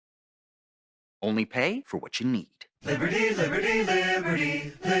Only pay for what you need. Liberty, liberty,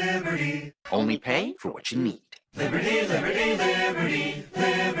 liberty, liberty. Only pay for what you need. Liberty, liberty, liberty,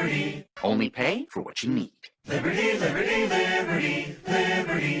 liberty. Only pay for what you need. Liberty, liberty, liberty,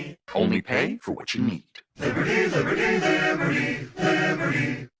 liberty. Only pay for what you need. Liberty, liberty, liberty,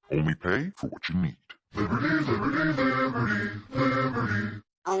 liberty. Only pay for what you need. Liberty, liberty, liberty, liberty.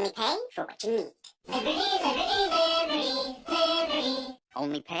 Only pay for what you need. Liberty, liberty, liberty, liberty.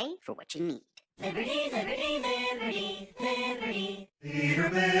 Only pay for what you need. Liberty, liberty, liberty, liberty.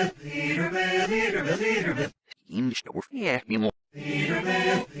 Peterman, Peterman, Peterman, Peterman. In store for me more.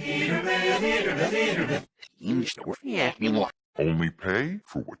 Peterman, Peterman, Peterman, Peterman. In store for me more. Only pay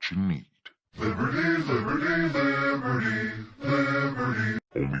for what you need. Liberty, liberty, liberty, liberty.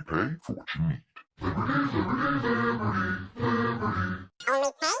 Only pay for what you need. Liberty, liberty, liberty, liberty.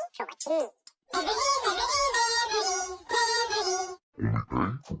 Only pay for what you need. Liberty, liberty, liberty, liberty. Only pay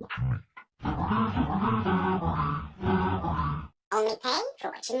for what you need. Only pay for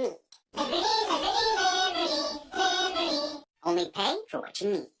what you need. Liberty, liberty, liberty, liberty. Only pay for what you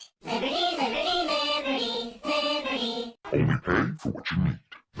need. Liberty, liberty, liberty, liberty. Only pay for what you need.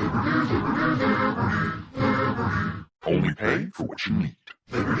 Liberty, liberty, liberty, liberty. Only pay for what you need.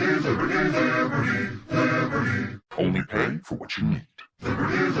 Liberty, liberty, liberty, liberty. Only pay for what you need.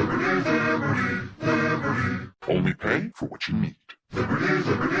 Liberty, liberty, liberty, liberty. Only pay for what you need. Liberty,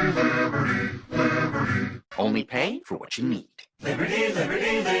 liberty, liberty, liberty. Only pay for what you need. Liberty, liberty,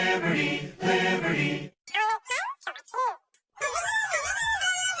 liberty, liberty.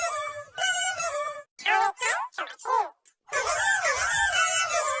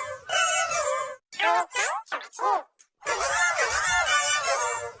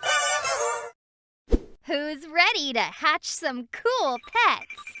 Who's ready to hatch some cool pets?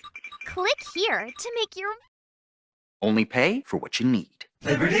 Click here to make your... Only pay for what you need.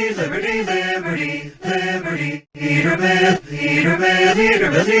 Liberty, liberty, liberty, liberty. Peterman, Peterman,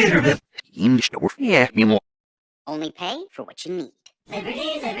 Peterman, Peterman. In store for me more. Only pay for what you need.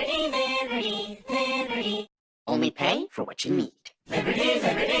 Liberty, liberty, liberty, liberty. Only pay for what you need. Liberty,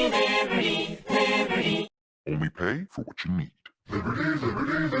 liberty, liberty, liberty. Only pay for what you need. Liberty,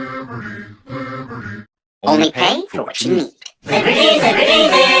 liberty, liberty, liberty. Only pay for what you need. Liberty, liberty,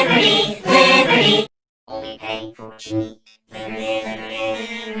 liberty, liberty. Only pay for what you need. Liberty, liberty,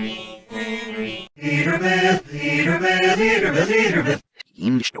 liberty, liberty. Peterman, Peterman, Peterman, Peterman.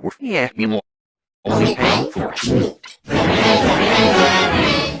 In store for me more. Only pay for what you need.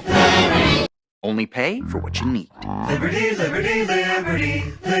 Only pay for what you need. Liberty, liberty, liberty,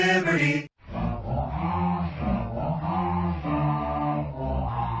 liberty.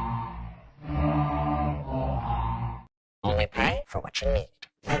 Only pay for what you need.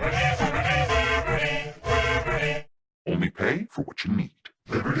 Only pay for what you need.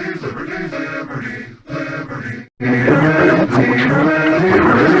 Liberty, liberty, liberty, liberty.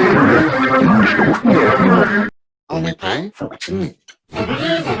 Only pay for what you need.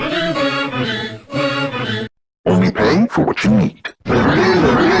 Only pay for what you need.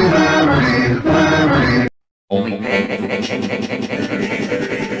 Only pay.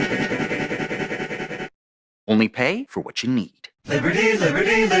 Only pay for what you need. Liberty,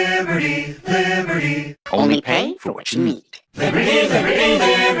 liberty, liberty, liberty. Only pay for what you need. Liberty, liberty,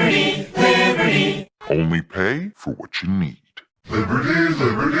 liberty, liberty. Only pay for what you need. Liberty,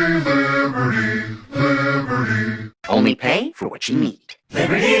 liberty, liberty, liberty. Only pay for what you need.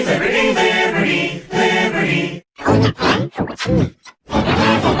 Liberty, liberty, liberty, liberty. Only pay for what you need.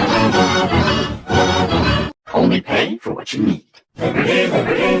 Only pay for what you need. Liberty,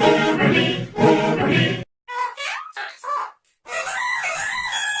 liberty, liberty, liberty.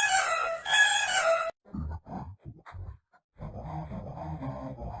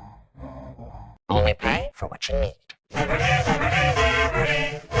 Only pay for what you need.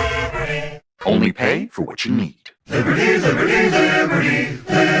 Only pay for what you need. Liberty, liberty, liberty,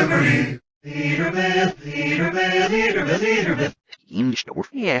 liberty. Peterman, Peterman, Peterman, Peterman. In store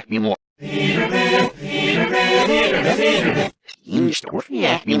for me more. Peterman, Peterman, Peterman, Peterman. In store for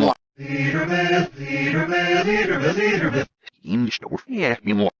me more. Peterman, Peterman, Peterman, Peterman. In store for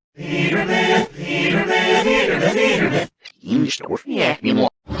me more. Peterman, Peterman, Peterman, Peterman. In store for me more.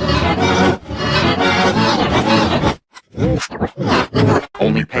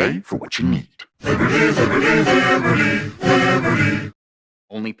 Only pay for what you need. Liberty, liberty, liberty, liberty.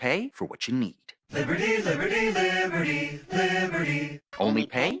 Only pay for what you need. Liberty, liberty, liberty, liberty. Only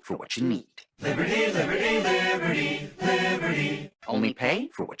pay for what you need. Liberty, liberty, liberty, liberty. Only pay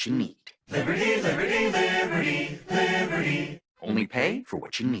for what you need. Liberty, liberty, liberty, liberty. Only pay for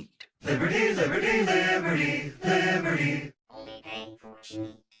what you need. Liberty, liberty, liberty, liberty. Only pay for what you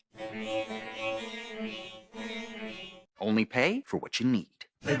need. Only pay for what you need.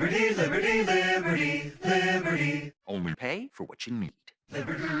 Liberty, liberty, liberty, liberty. Only pay for what you need.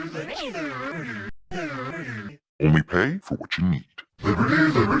 Liberty, liberty, liberty, liberty. Only pay for what you need. Liberty,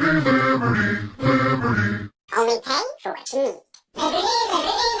 liberty, liberty, liberty. Only pay for what you need.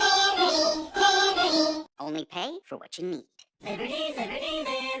 Only pay for what you need. Liberty, liberty,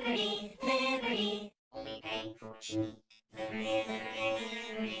 liberty, liberty. Only pay for what you need.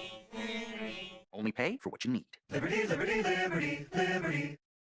 Only pay for what you need. Liberty, liberty, liberty, liberty.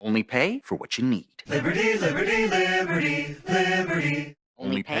 Only pay for what you need. Liberty, liberty, liberty, liberty.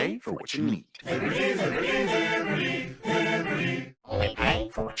 Only pay for what you need. Liberty, liberty, liberty, liberty. Only pay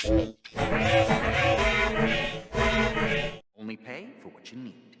for what you need. Only pay for what you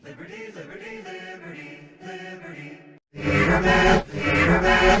need. Liberty, liberty, liberty, liberty.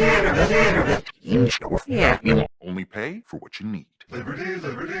 Yeah, you know. Only pay for what you need. Liberty,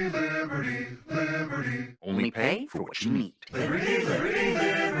 liberty, liberty, liberty. Only pay for what you need. Liberty, liberty,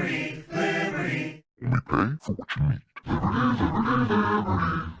 liberty, liberty. Only pay for what you need.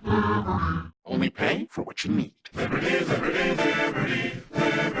 Only pay for what you need. Liberty, liberty, liberty,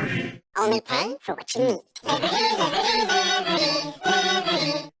 liberty. Only pay for what you need.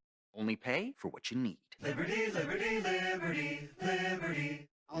 Only pay for what you need. Liberty, liberty, liberty, liberty.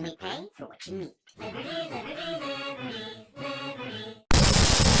 Only pay for what you need.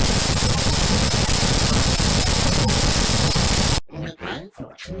 Only pay for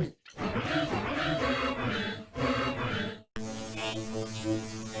what you need.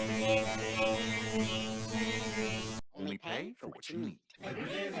 Only pay for what you need.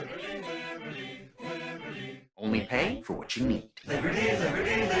 Only pay for what you need. Liberty,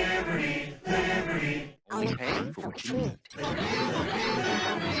 liberty, liberty, liberty. Only pay for what you need.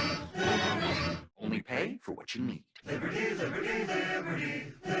 Only pay for what you need. Liberty, liberty,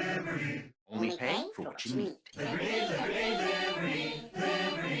 liberty, liberty. Only pay for what you need. Liberty, liberty, liberty,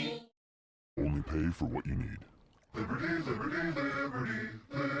 liberty. Only pay for what you need. Liberty, liberty, liberty,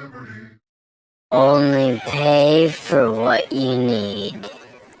 liberty. Only pay for what you need. Only pay for what you need.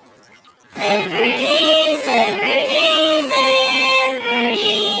 Liberty, liberty, liberty,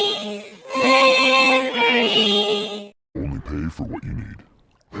 liberty. Only pay for what you need.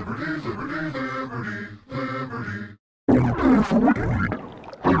 Liberty, liberty, liberty, liberty. Only pay for what you need.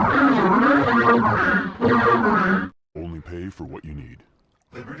 Only pay for what you need.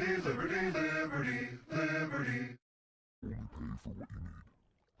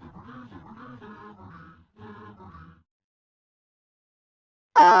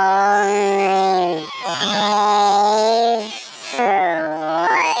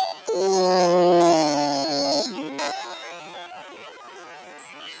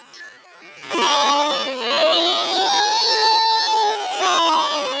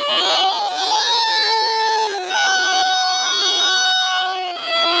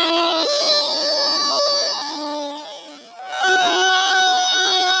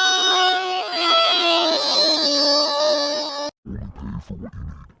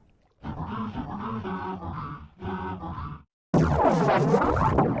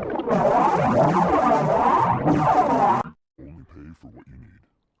 Only pay for what you need.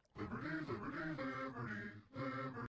 Liberty, liberty, liberty.